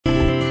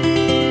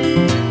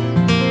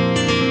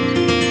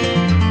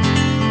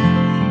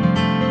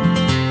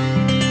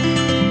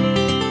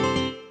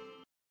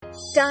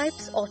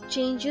types of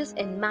changes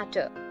in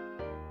matter.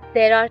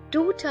 There are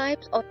two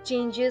types of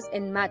changes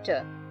in matter: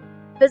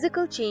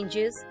 physical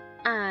changes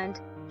and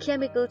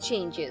chemical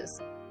changes.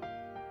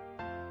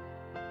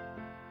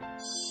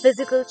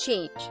 Physical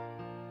change.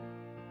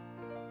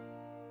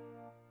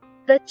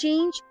 The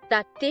change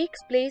that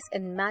takes place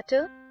in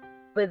matter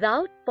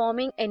without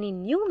forming any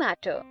new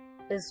matter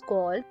is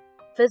called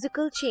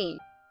physical change.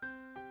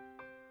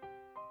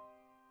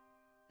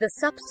 The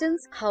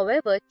substance,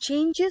 however,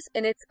 changes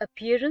in its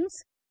appearance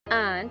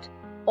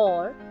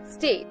and/or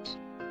state.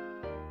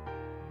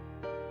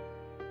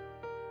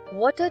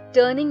 Water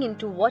turning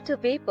into water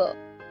vapor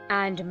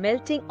and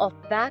melting of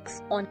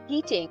wax on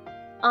heating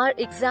are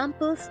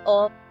examples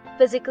of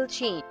physical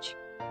change.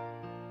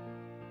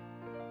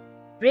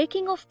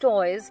 Breaking of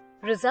toys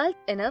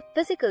results in a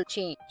physical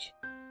change.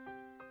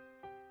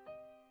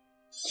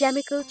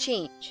 Chemical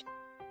change.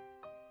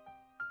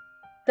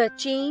 The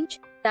change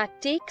that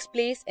takes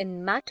place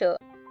in matter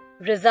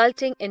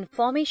resulting in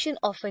formation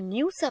of a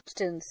new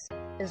substance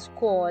is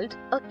called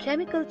a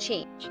chemical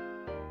change.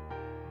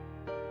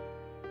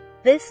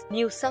 This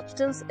new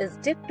substance is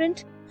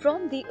different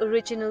from the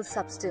original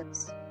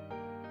substance.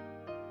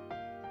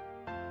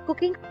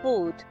 Cooking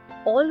food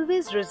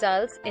always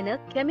results in a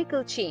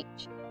chemical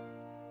change.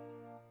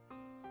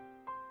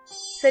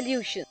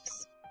 Solutions.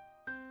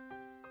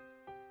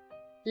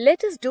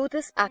 Let us do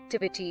this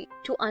activity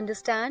to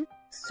understand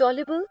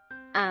soluble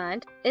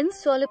and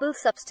insoluble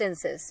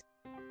substances.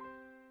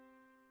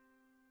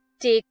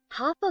 Take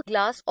half a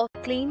glass of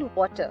clean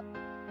water.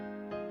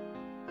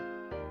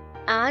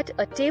 Add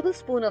a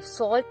tablespoon of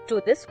salt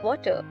to this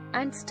water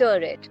and stir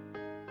it.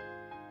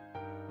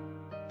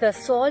 The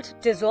salt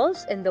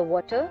dissolves in the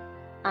water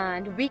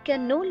and we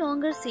can no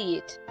longer see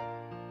it.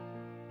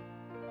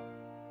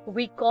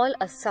 We call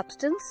a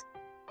substance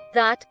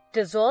that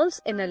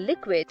dissolves in a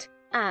liquid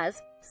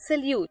as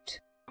solute.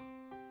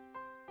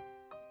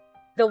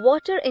 The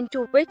water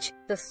into which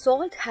the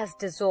salt has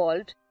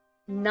dissolved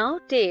now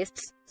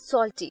tastes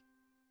salty.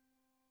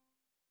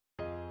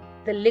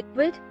 The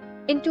liquid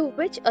into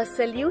which a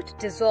solute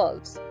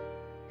dissolves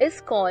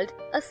is called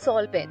a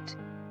solvent,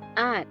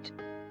 and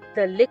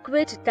the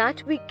liquid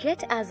that we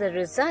get as a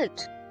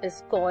result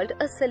is called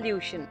a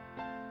solution.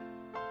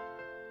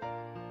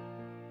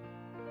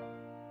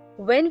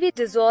 When we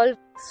dissolve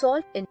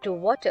salt into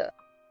water,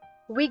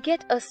 we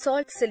get a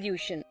salt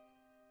solution.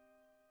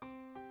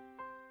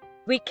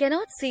 We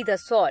cannot see the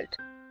salt,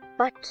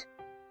 but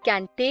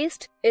can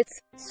taste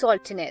its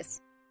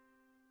saltiness.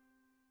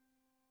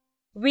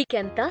 We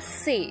can thus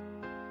say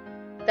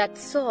that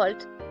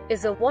salt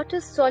is a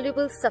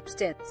water-soluble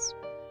substance.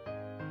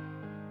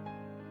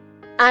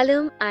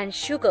 Alum and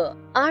sugar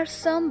are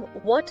some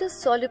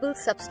water-soluble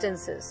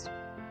substances.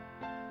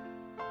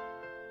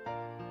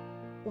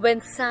 When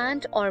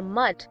sand or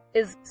mud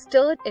is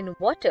stirred in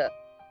water,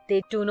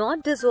 they do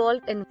not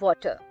dissolve in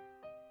water.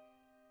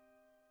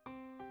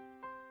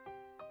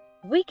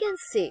 We can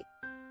say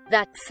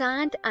that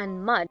sand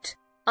and mud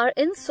are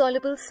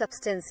insoluble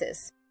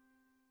substances.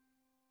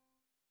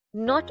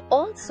 Not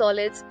all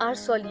solids are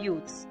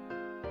solutes.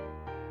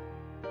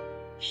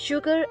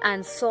 Sugar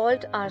and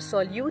salt are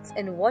solutes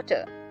in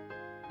water,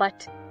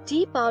 but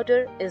tea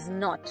powder is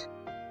not.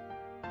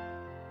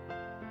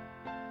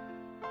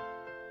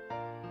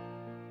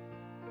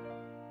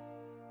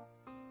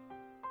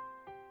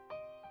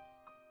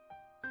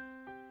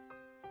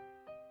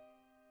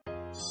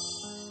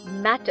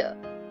 Matter.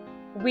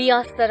 We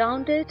are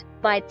surrounded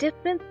by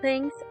different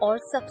things or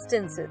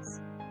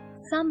substances,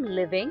 some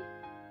living,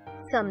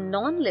 some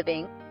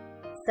non-living,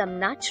 some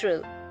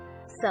natural,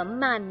 some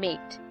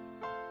man-made.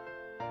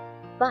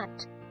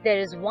 But there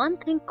is one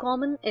thing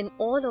common in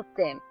all of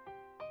them: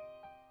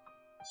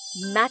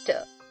 matter.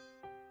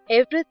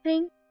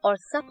 Everything or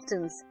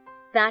substance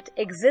that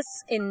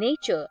exists in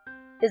nature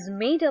is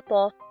made up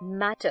of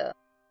matter.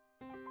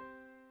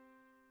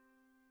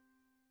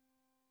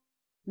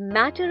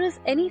 Matter is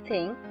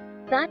anything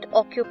that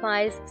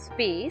occupies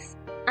space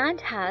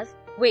and has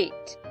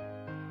weight.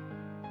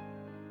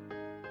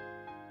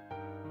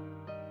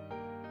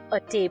 A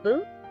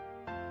table,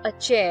 a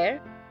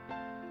chair,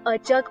 a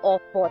jug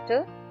of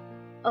water,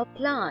 a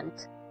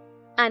plant,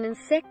 an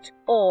insect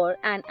or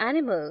an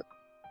animal,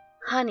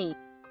 honey,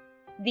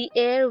 the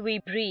air we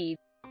breathe,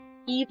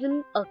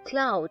 even a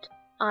cloud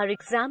are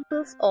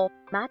examples of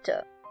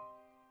matter.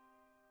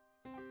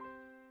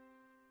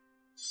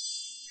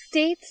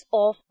 States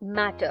of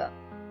matter.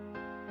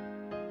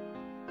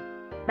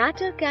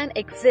 Matter can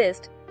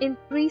exist in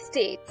three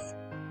states: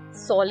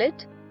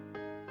 solid,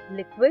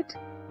 liquid,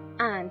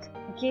 and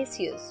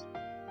gaseous.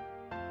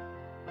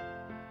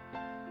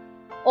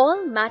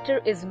 All matter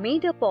is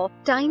made up of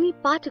tiny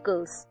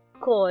particles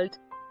called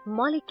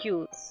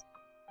molecules.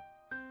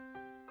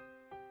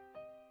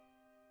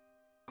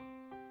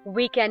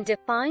 We can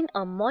define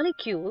a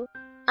molecule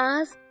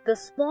as the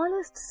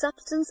smallest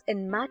substance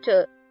in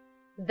matter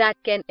that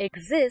can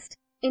exist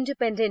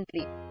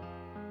independently.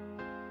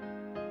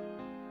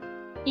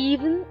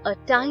 Even a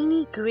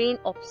tiny grain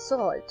of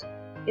salt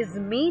is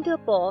made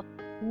up of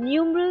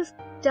numerous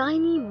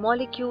tiny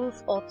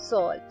molecules of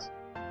salt.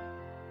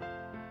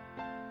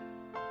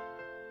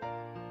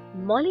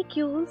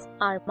 Molecules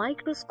are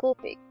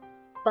microscopic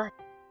but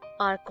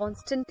are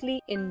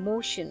constantly in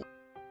motion.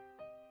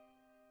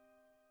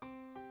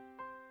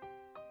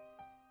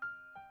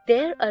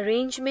 Their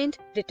arrangement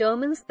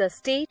determines the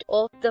state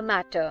of the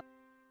matter,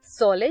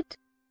 solid,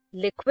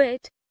 liquid,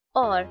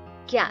 or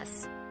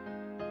gas.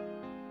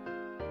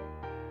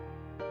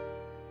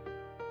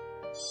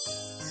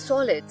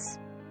 Solids.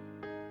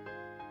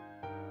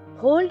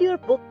 Hold your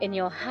book in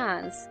your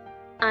hands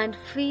and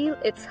feel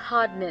its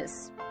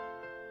hardness.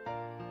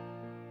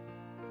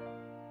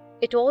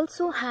 It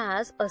also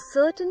has a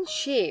certain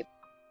shape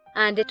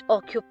and it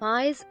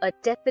occupies a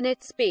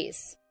definite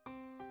space.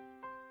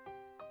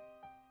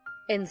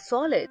 In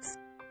solids,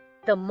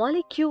 the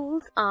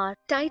molecules are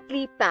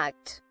tightly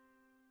packed.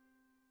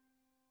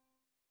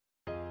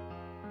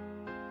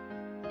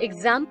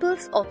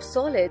 Examples of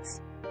solids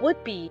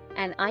would be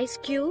an ice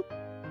cube,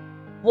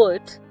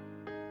 wood,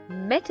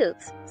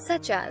 metals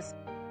such as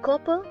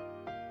copper,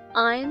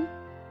 iron,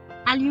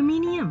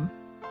 aluminium.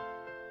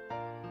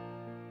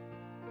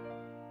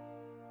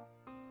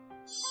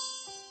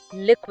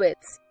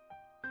 Liquids.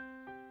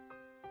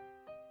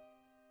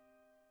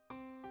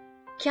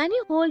 Can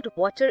you hold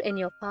water in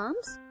your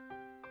palms?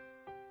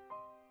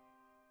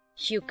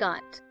 You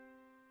can't,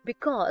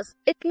 because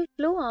it will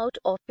flow out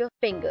of your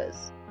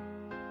fingers.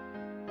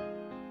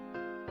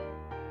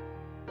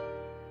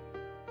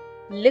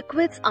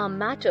 Liquids are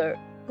matter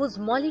whose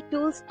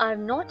molecules are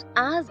not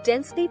as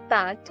densely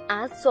packed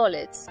as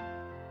solids.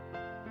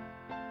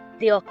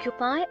 They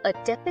occupy a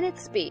definite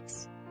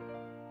space.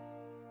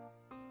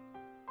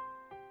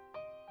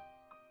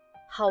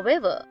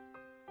 However,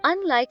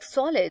 unlike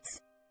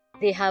solids,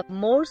 they have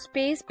more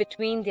space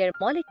between their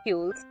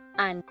molecules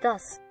and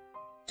thus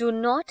do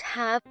not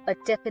have a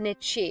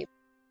definite shape.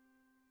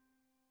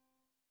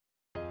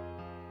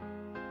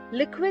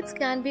 Liquids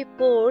can be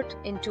poured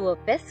into a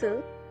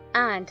vessel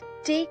and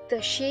take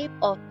the shape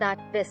of that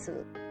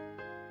vessel.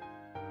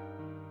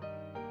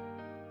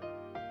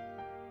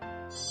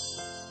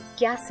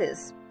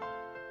 Gases.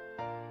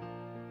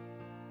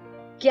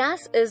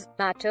 Gas is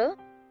matter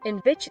in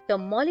which the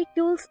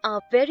molecules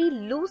are very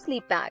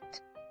loosely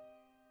packed.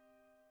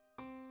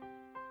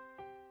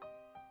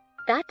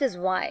 That is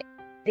why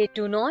they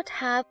do not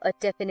have a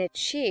definite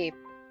shape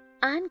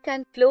and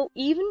can flow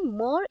even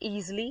more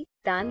easily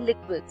than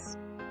liquids.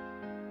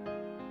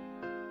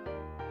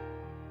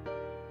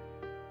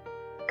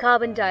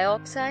 Carbon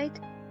dioxide,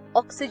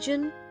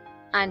 oxygen,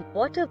 and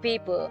water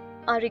vapor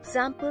are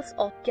examples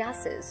of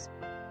gases.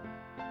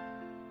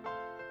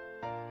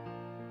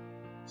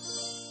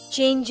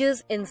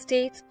 Changes in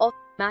states of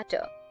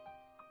matter.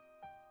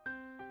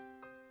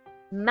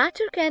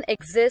 Matter can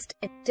exist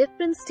in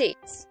different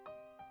states.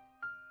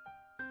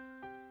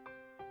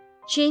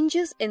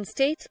 Changes in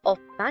states of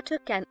matter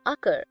can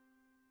occur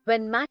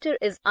when matter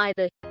is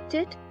either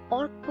heated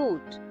or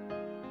cooled.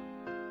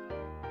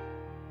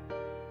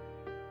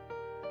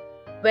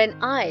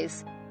 When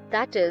ice,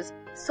 that is,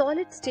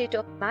 solid state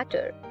of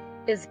matter,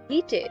 is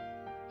heated,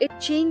 it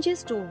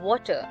changes to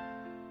water,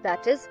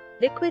 that is,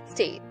 liquid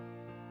state,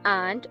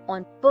 and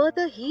on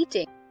further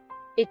heating,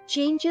 it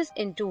changes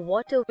into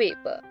water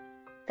vapor,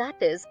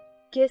 that is,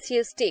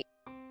 gaseous state.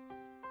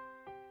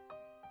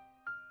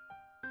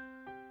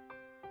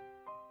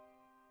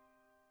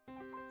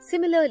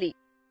 Similarly,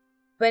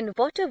 when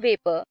water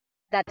vapor,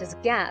 that is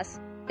gas,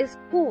 is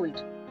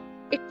cooled,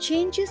 it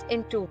changes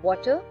into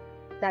water,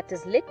 that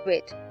is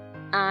liquid,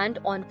 and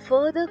on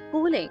further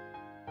cooling,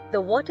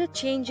 the water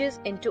changes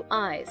into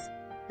ice,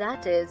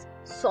 that is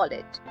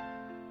solid.